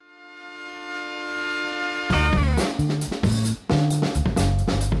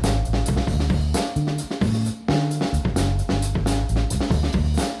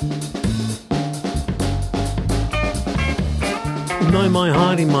No mai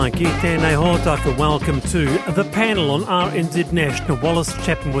haere mai ki tēnei hōtaka. Welcome to the panel on RNZ National. Wallace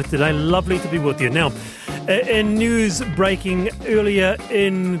Chapman today. Lovely to be with you. Now, in news breaking earlier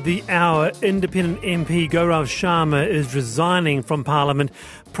in the hour, Independent MP Gaurav Sharma is resigning from Parliament,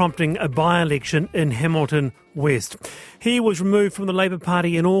 prompting a by-election in Hamilton West. He was removed from the Labour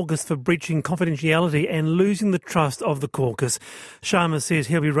Party in August for breaching confidentiality and losing the trust of the caucus. Sharma says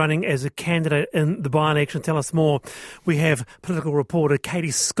he'll be running as a candidate in the by-election. Tell us more. We have political reporter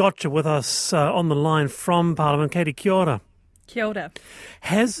Katie Scotcher with us on the line from Parliament. Katie, kia ora. Kia ora.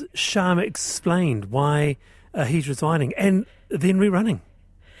 Has Sharma explained why he's resigning and then rerunning?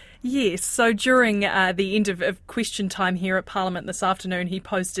 Yes, so during the end of question time here at Parliament this afternoon, he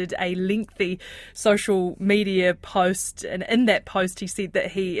posted a lengthy social media post, and in that post he said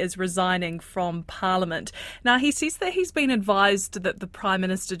that he is resigning from Parliament. Now, he says that he's been advised that the Prime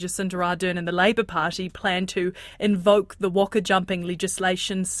Minister Jacinda Ardern and the Labour Party plan to invoke the waka jumping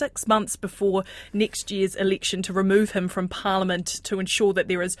legislation 6 months before next year's election to remove him from Parliament to ensure that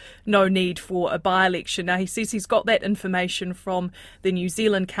there is no need for a by-election. Now, he says he's got that information from the New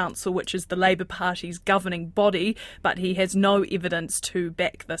Zealand Council, which is the Labour Party's governing body, but he has no evidence to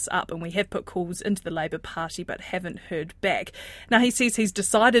back this up, and we have put calls into the Labour Party but haven't heard back. Now, he says he's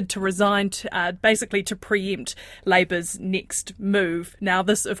decided to resign basically to preempt Labour's next move. Now,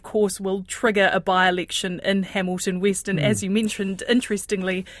 this, of course, will trigger a by-election in Hamilton West, and as you mentioned,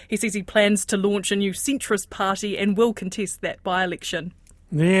 interestingly, he says he plans to launch a new centrist party and will contest that by-election.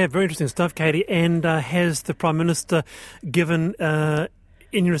 Yeah, very interesting stuff, Katie. And has the Prime Minister given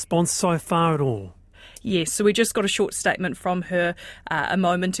any response so far at all? Yes, so we just got a short statement from her a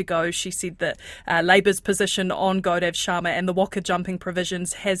moment ago. She said that Labour's position on Gaurav Sharma and the waka jumping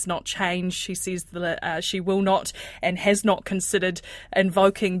provisions has not changed. She says that she will not and has not considered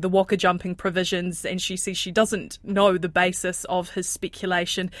invoking the waka jumping provisions, and she says she doesn't know the basis of his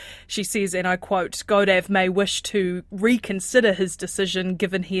speculation. She says, and I quote, "Gaurav may wish to reconsider his decision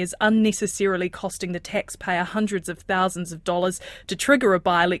given he is unnecessarily costing the taxpayer hundreds of thousands of dollars to trigger a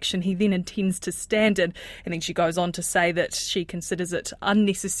by-election he then intends to stand in." And then she goes on to say that she considers it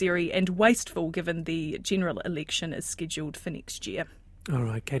unnecessary and wasteful given the general election is scheduled for next year. All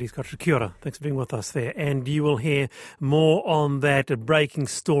right, Katie Scotcher, kia ora. Thanks for being with us there. And you will hear more on that breaking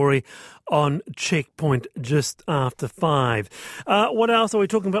story on Checkpoint just after 5. What else are we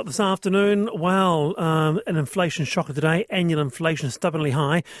talking about this afternoon? Well, an inflation shocker today. Annual inflation stubbornly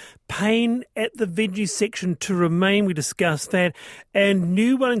high. Pain at the veggie section to remain. We discussed that. And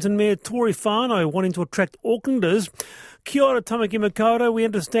New Wellington Mayor Tory Whānau wanting to attract Aucklanders. Kia ora, Tamaki Makaurau. We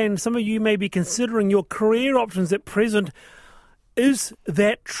understand some of you may be considering your career options at present. Is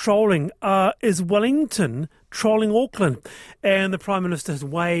that trolling? Is Wellington trolling Auckland? And the Prime Minister has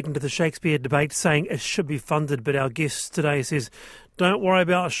waded into the Shakespeare debate saying it should be funded, but our guest today says, don't worry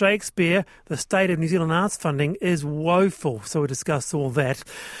about Shakespeare. The state of New Zealand arts funding is woeful. So we discussed all that.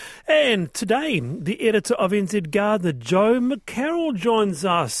 And today, the editor of NZ Gardener, Joe McCarroll, joins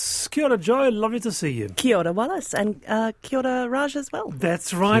us. Kia ora, Joe. Lovely to see you. Kia ora, Wallace, and kia ora, Raj, as well.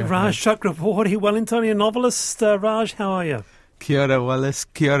 That's right, Raj. Chakraborti, Wellingtonian novelist. Raj, how are you? Kia ora, Wallace.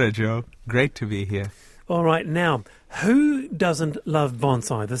 Kia ora, Joe. Great to be here. All right, now, who doesn't love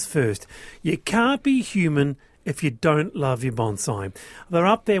bonsai? This first. You can't be human if you don't love your bonsai. They're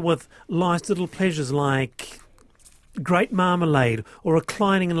up there with life's little pleasures like great marmalade or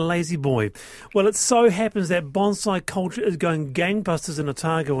reclining in a lazy boy. Well, it so happens that bonsai culture is going gangbusters in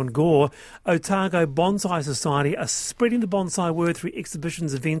Otago and Gore. Otago Bonsai Society are spreading the bonsai word through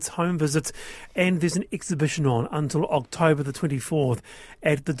exhibitions, events, home visits, and there's an exhibition on until October the 24th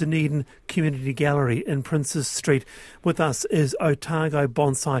at the Dunedin Community Gallery in Princes Street. With us is Otago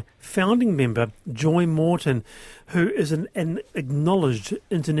Bonsai founding member Joy Morton, who is an acknowledged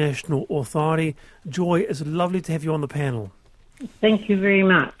international authority. Joy, it's lovely to have you on the panel. Thank you very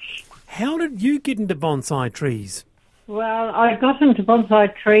much. How did you get into bonsai trees? Well, I got into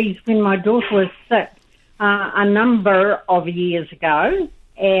bonsai trees when my daughter was sick a number of years ago,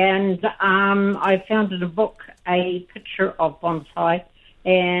 and I found in a book a picture of bonsai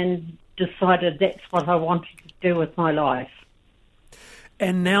and decided that's what I wanted to do with my life.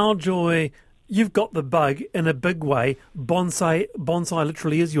 And now, Joy, you've got the bug in a big way. Bonsai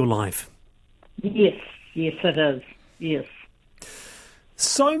literally is your life. Yes, it is. Yes.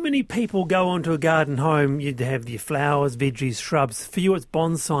 So many people go onto a garden home. You'd have your flowers, veggies, shrubs. For you, it's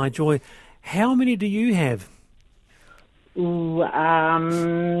bonsai, Joy. How many do you have? Ooh, a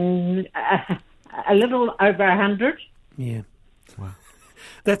little over 100. Yeah. Wow.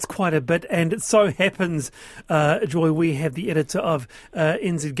 That's quite a bit. And it so happens, Joy, we have the editor of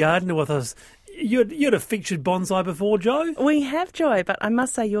NZ Gardener with us. You'd have featured bonsai before, Joe. We have, Joy, but I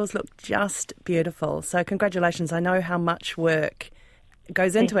must say yours look just beautiful. So congratulations. I know how much work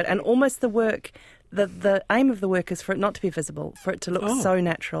goes into it, and almost the work, the aim of the work is for it not to be visible, for it to look so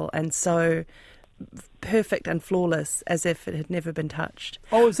natural and so perfect and flawless as if it had never been touched.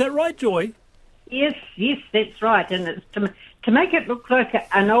 Oh, is that right, Joy? Yes, that's right. And it's to make it look like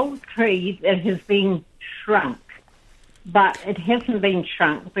an old tree that has been shrunk. But it hasn't been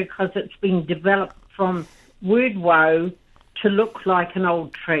shrunk because it's been developed from word woe to look like an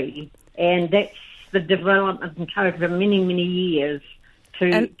old tree. And that's the development over many, many years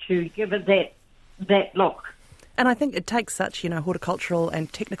to give it that look. And I think it takes such, horticultural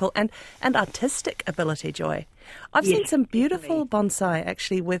and technical and artistic ability, Joy. I've seen some beautiful bonsai,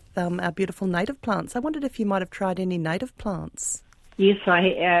 actually, with our beautiful native plants. I wondered if you might have tried any native plants. Yes,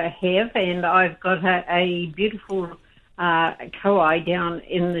 I have, and I've got a beautiful kowai down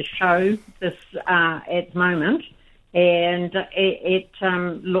in the show at the moment, and it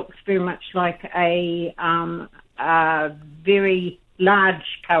looks very much like a very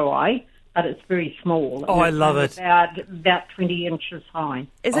large kowai, but it's very small. Oh, I love it. About 20 inches high.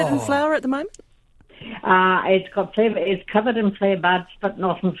 Is it in flower at the moment? It's got flower, it's covered in flower buds, but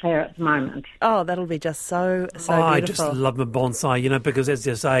not in flower at the moment. Oh, that'll be just so beautiful. I just love the bonsai, because as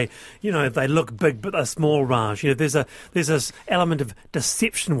you say, they look big, but they're small, Raj. There's this element of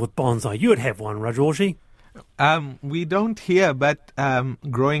deception with bonsai. You would have one, Rajorji. We don't here, but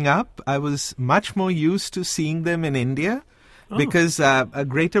growing up, I was much more used to seeing them in India. Because a far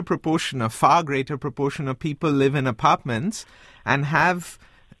greater proportion of people live in apartments and have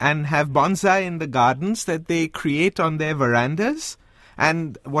bonsai in the gardens that they create on their verandas.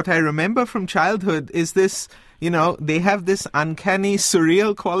 And what I remember from childhood is this, they have this uncanny,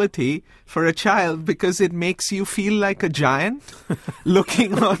 surreal quality for a child because it makes you feel like a giant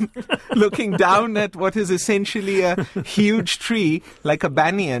looking down at what is essentially a huge tree like a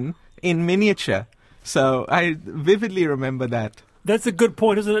banyan in miniature. So I vividly remember that. That's a good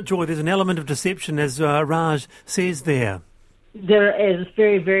point, isn't it, Joy? There's an element of deception, as Raj says there. There is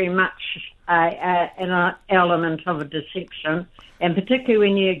very, very much an element of a deception, and particularly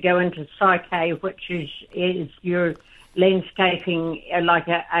when you go into Psyche, which is your landscaping, like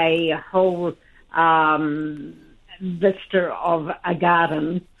a whole vista of a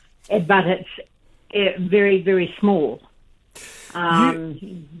garden, but it's very, very small.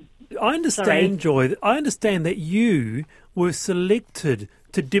 I understand, Joy. I understand that you were selected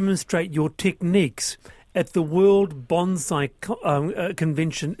to demonstrate your techniques at the World Bonsai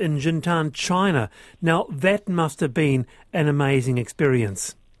Convention in Jintan, China. Now, that must have been an amazing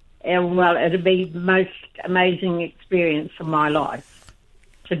experience. Well, it'd be the most amazing experience of my life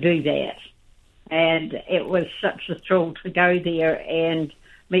to do that. And it was such a thrill to go there and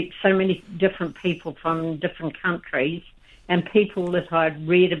meet so many different people from different countries and people that I'd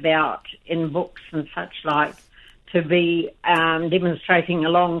read about in books and such like, to be demonstrating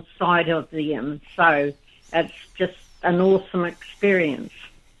alongside of them. So it's just an awesome experience.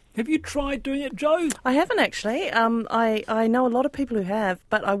 Have you tried doing it, Joe? I haven't actually. I know a lot of people who have,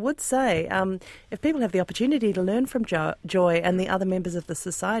 but I would say if people have the opportunity to learn from Joy and the other members of the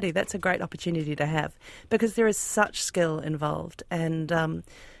society, that's a great opportunity to have because there is such skill involved. And,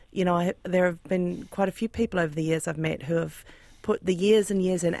 there have been quite a few people over the years I've met who have put the years and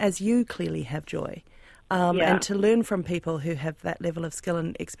years in, as you clearly have, Joy. And to learn from people who have that level of skill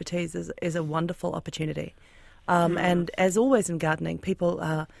and expertise is a wonderful opportunity. And as always in gardening, people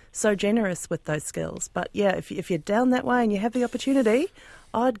are so generous with those skills. But yeah, if you're down that way and you have the opportunity,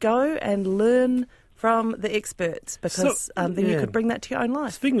 I'd go and learn from the experts because then you could bring that to your own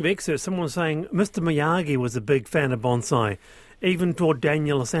life. Speaking of experts, someone was saying Mr. Miyagi was a big fan of bonsai. Even taught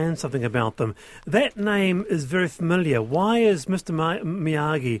Daniel San something about them. That name is very familiar. Why is Mr.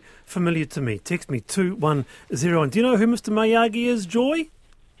 Miyagi familiar to me? Text me 2101. Do you know who Mr. Miyagi is, Joy?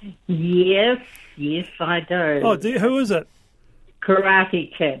 Yes, I do. Oh, who is it?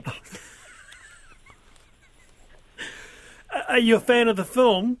 Karate Kid. Are you a fan of the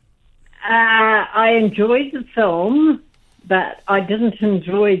film? I enjoyed the film, but I didn't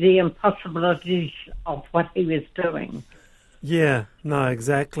enjoy the impossibilities of what he was doing. Yeah, no,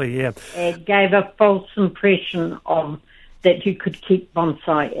 exactly, yeah. It gave a false impression of that you could keep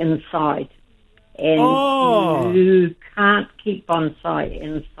bonsai inside. And you can't keep bonsai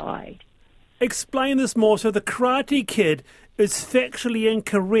inside. Explain this more. So the Karate Kid is factually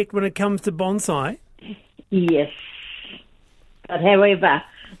incorrect when it comes to bonsai? Yes. But however,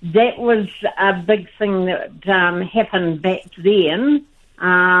 that was a big thing that happened back then.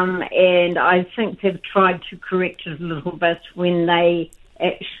 And I think they've tried to correct it a little bit when they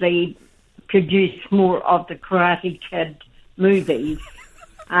actually produce more of the Karate Kid movies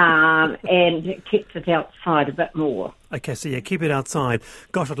and kept it outside a bit more. Okay, so keep it outside.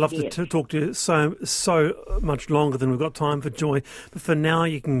 Gosh, I'd love to talk to you so much longer than we've got time for, Joy. But for now,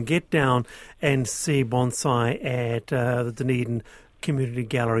 you can get down and see Bonsai at the Dunedin Community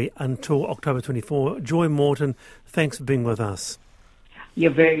Gallery until October 24. Joy Morton, thanks for being with us.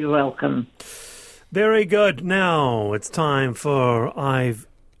 You're very welcome. Very good. Now it's time for I've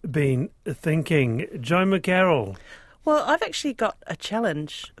Been Thinking. Joe McCarroll. Well, I've actually got a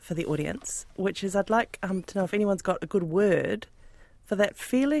challenge for the audience, which is I'd like to know if anyone's got a good word for that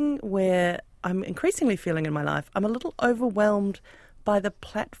feeling where I'm increasingly feeling in my life. I'm a little overwhelmed by the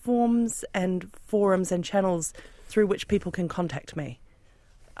platforms and forums and channels through which people can contact me.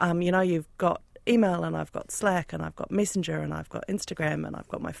 You've got email and I've got Slack and I've got Messenger and I've got Instagram and I've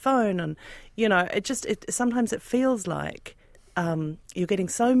got my phone and, sometimes it feels like you're getting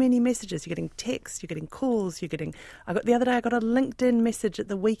so many messages. You're getting texts, you're getting calls, the other day I got a LinkedIn message at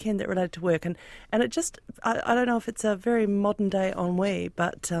the weekend that related to work and it just, I don't know if it's a very modern day ennui,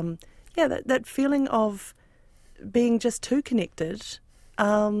 but that feeling of being just too connected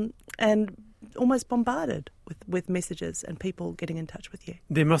and almost bombarded with messages and people getting in touch with you.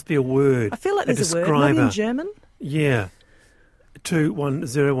 There must be a word. I feel like there's a word, maybe in German. Yeah.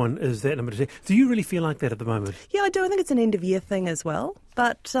 2101 is that number. Do you really feel like that at the moment? Yeah, I do. I think it's an end of year thing as well.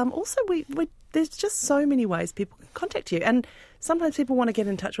 But also, we there's just so many ways people can contact you. And sometimes people want to get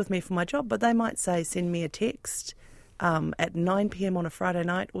in touch with me for my job, but they might say, send me a text at 9 p.m. on a Friday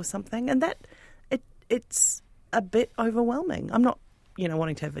night or something. And it's a bit overwhelming. I'm not,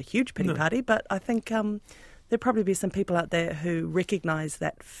 wanting to have a huge pity party, but I think there'll probably be some people out there who recognise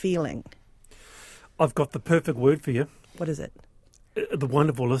that feeling. I've got the perfect word for you. What is it? The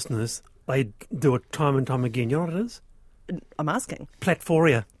wonderful listeners, they do it time and time again. You know what it is? I'm asking.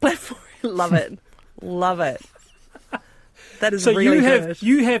 Platformia. Platformia. Love it. Love it. That is really good.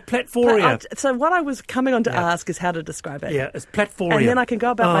 You have Platformia. So what I was coming on to ask is how to describe it. Yeah, it's Platformia. And then I can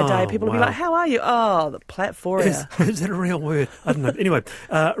go about my day. People will be like, how are you? Oh, the Platformia. Is that a real word? I don't know. Anyway,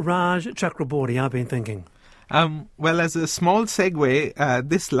 Raj Chakraborti, I've been thinking. Well, as a small segue,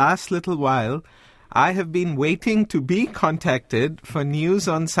 this last little while, I have been waiting to be contacted for news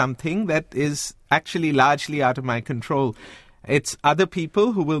on something that is actually largely out of my control. It's other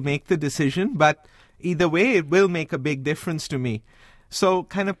people who will make the decision, but either way, it will make a big difference to me. So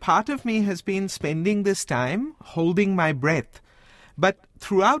kind of part of me has been spending this time holding my breath. But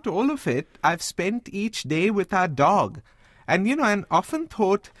throughout all of it, I've spent each day with our dog. And, and often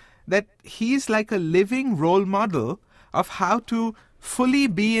thought that he's like a living role model of how to fully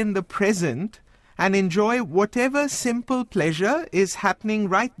be in the present and enjoy whatever simple pleasure is happening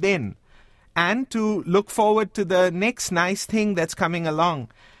right then, and to look forward to the next nice thing that's coming along.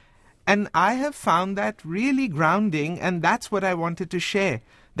 And I have found that really grounding, and that's what I wanted to share,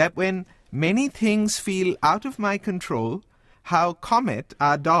 that when many things feel out of my control, how Comet,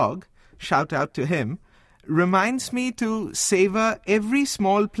 our dog, shout out to him, reminds me to savor every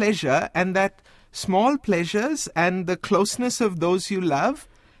small pleasure, and that small pleasures and the closeness of those you love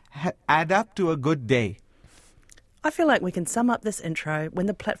add up to a good day. I feel like we can sum up this intro. When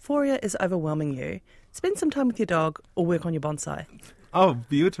the Platformia is overwhelming you, spend some time with your dog or work on your bonsai. Oh,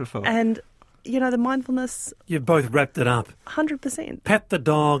 beautiful. And, the mindfulness... You've both wrapped it up. 100%. Pat the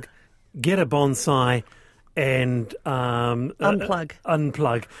dog, get a bonsai, and... unplug.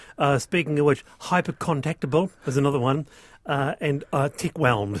 Unplug. Speaking of which, hyper-contactable is another one. And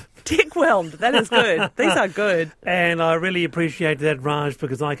tick-whelmed. Tick-whelmed. That is good. These are good. And I really appreciate that, Raj,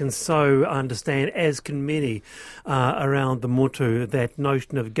 because I can so understand, as can many around the Motu, that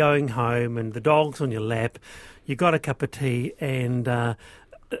notion of going home and the dog's on your lap, you got a cup of tea, and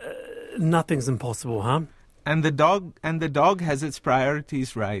nothing's impossible, huh? And the dog has its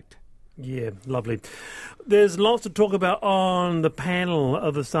priorities right. Yeah, lovely. There's lots to talk about on the panel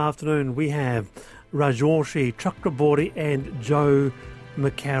of this afternoon. We have Rajorshi Chakraborti and Joe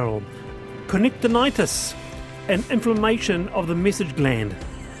McCarroll. Connectinitis and inflammation of the message gland.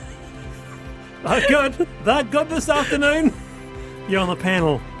 They're good. They're good this afternoon. You're on the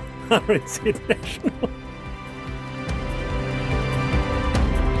panel. RNZ National.